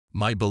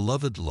My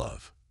beloved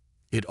love,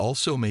 it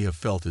also may have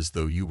felt as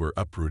though you were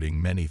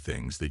uprooting many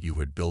things that you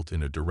had built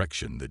in a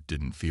direction that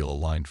didn't feel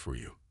aligned for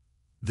you.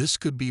 This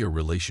could be a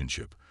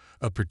relationship,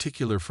 a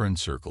particular friend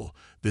circle,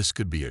 this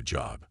could be a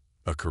job,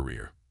 a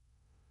career.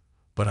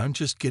 But I'm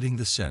just getting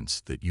the sense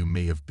that you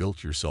may have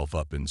built yourself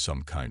up in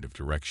some kind of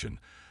direction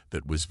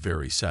that was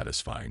very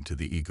satisfying to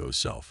the ego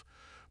self,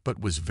 but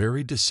was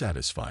very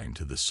dissatisfying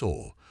to the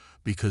soul,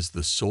 because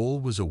the soul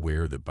was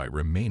aware that by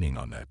remaining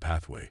on that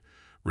pathway,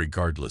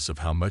 regardless of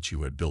how much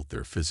you had built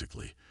there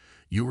physically,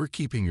 you were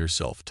keeping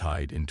yourself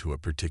tied into a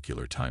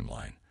particular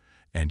timeline,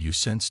 and you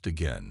sensed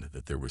again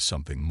that there was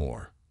something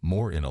more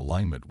in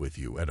alignment with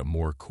you at a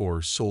more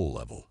core soul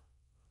level.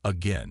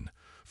 Again,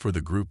 for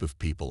the group of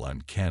people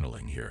I'm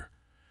channeling here,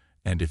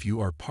 and if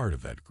you are part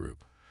of that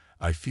group,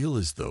 I feel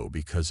as though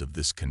because of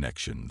this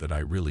connection that I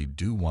really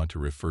do want to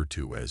refer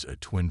to as a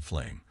twin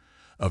flame,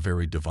 a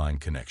very divine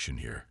connection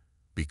here.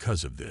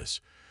 Because of this,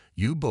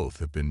 you both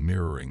have been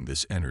mirroring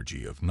this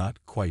energy of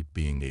not quite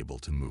being able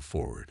to move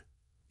forward.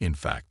 In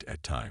fact,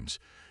 at times,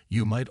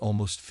 you might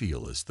almost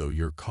feel as though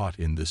you're caught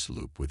in this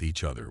loop with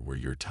each other where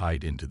you're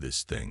tied into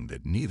this thing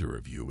that neither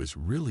of you is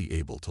really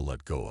able to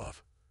let go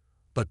of.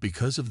 But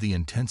because of the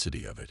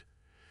intensity of it,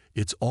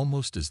 it's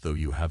almost as though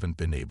you haven't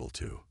been able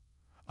to.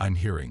 I'm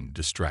hearing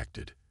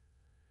distracted.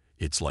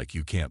 It's like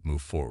you can't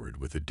move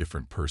forward with a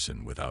different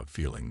person without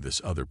feeling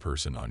this other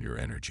person on your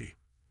energy.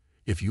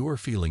 If you are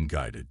feeling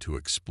guided to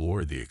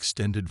explore the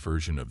extended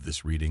version of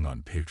this reading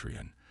on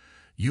Patreon,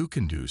 you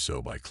can do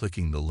so by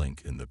clicking the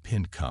link in the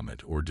pinned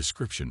comment or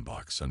description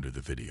box under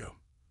the video.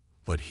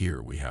 But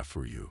here we have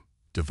for you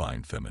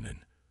Divine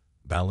Feminine,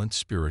 Balanced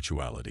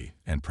Spirituality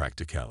and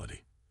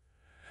Practicality.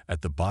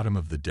 At the bottom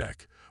of the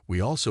deck, we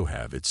also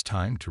have It's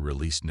Time to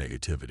Release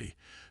Negativity,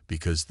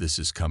 because this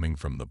is coming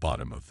from the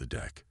bottom of the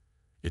deck.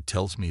 It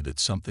tells me that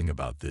something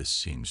about this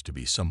seems to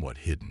be somewhat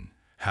hidden,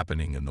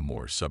 happening in the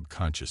more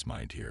subconscious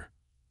mind here.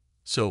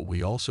 So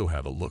we also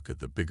have a look at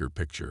the bigger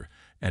picture,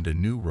 and a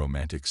new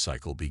romantic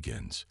cycle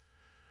begins.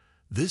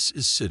 This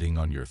is sitting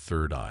on your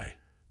third eye,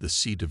 the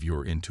seat of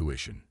your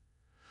intuition.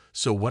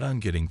 So what I'm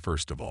getting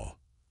first of all,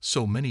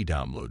 so many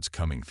downloads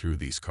coming through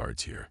these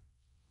cards here.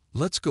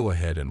 Let's go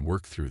ahead and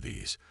work through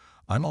these.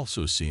 I'm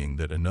also seeing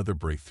that another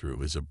breakthrough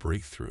is a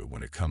breakthrough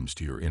when it comes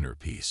to your inner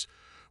peace,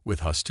 with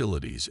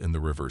hostilities in the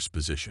reverse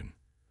position.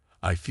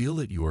 I feel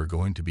that you are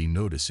going to be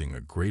noticing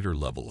a greater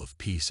level of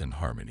peace and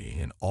harmony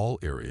in all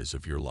areas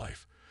of your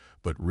life,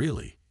 but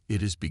really,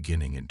 it is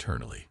beginning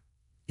internally.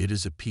 It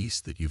is a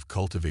peace that you've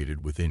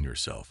cultivated within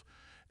yourself,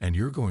 and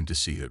you're going to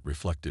see it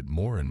reflected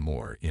more and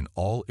more in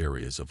all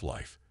areas of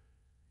life.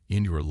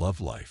 In your love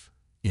life,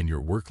 in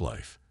your work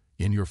life,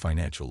 in your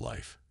financial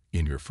life,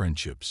 in your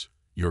friendships,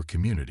 your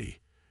community,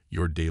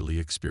 your daily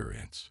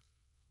experience.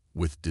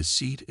 With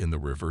deceit in the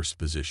reverse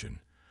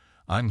position,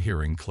 I'm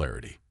hearing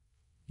clarity.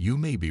 You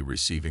may be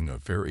receiving a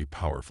very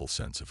powerful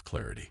sense of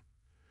clarity.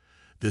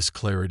 This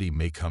clarity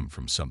may come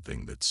from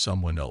something that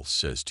someone else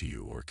says to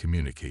you or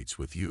communicates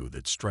with you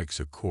that strikes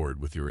a chord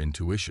with your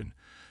intuition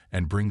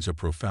and brings a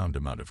profound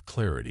amount of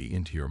clarity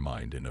into your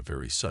mind in a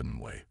very sudden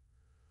way.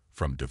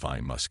 From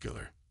Divine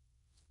Muscular.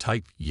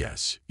 Type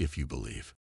yes if you believe.